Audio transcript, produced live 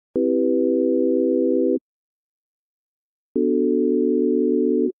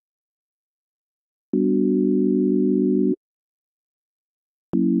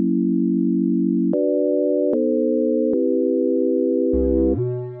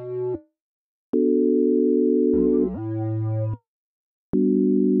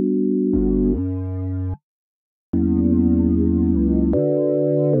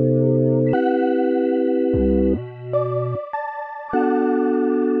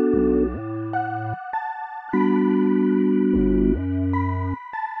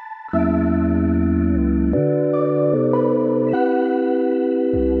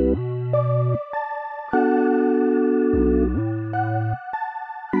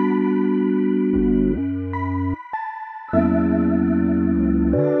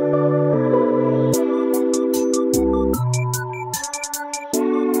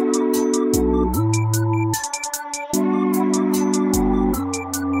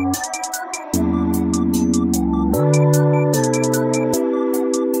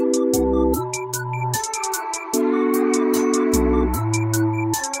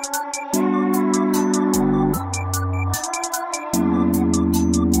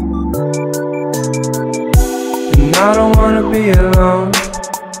I don't wanna be alone,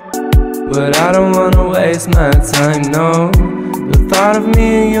 but I don't wanna waste my time, no. The thought of me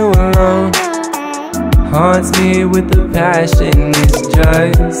and you alone haunts me with a passion. It's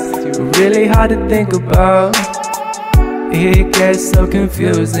just really hard to think about. It gets so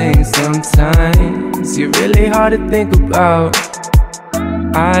confusing sometimes. You're really hard to think about.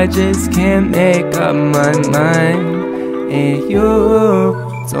 I just can't make up my mind, and you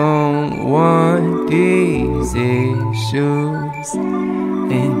don't want these issues,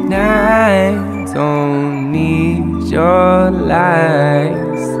 and I don't need your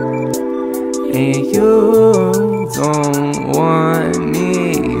lies, and you don't want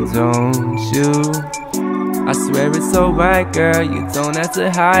me, don't you? I swear it's alright, girl, you don't have to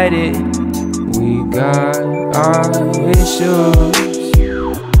hide it. We got our issues,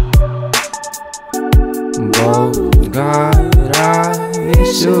 both got our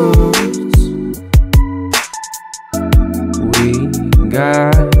issues. We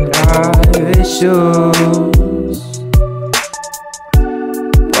got our issues.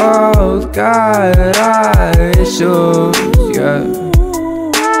 Both got our issues, yeah.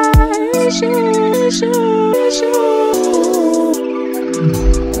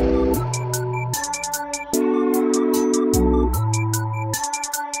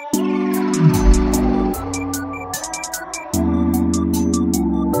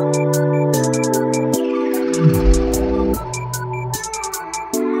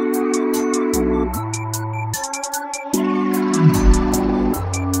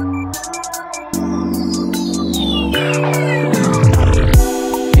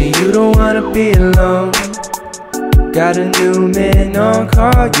 You don't wanna be alone. Got a new man on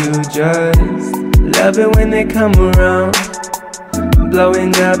call, you just love it when they come around.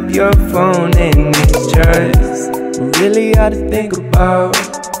 Blowing up your phone and it's just really hard to think about.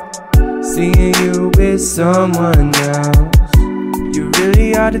 Seeing you with someone else, you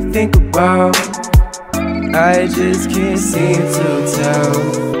really hard to think about. I just can't seem to tell.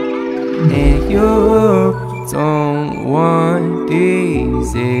 And you don't want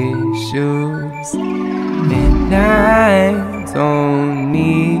these issues, and I don't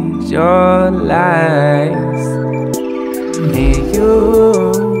need your lies, and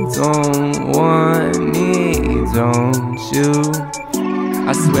you don't want me, don't you?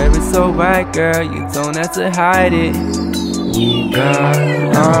 I swear it's alright, girl, you don't have to hide it. We got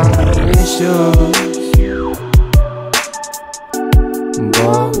our issues,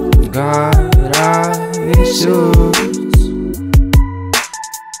 both got our issues.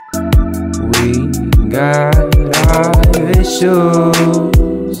 We got our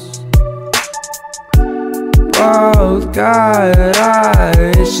issues. Both got our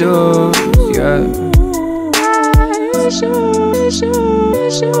issues, yeah.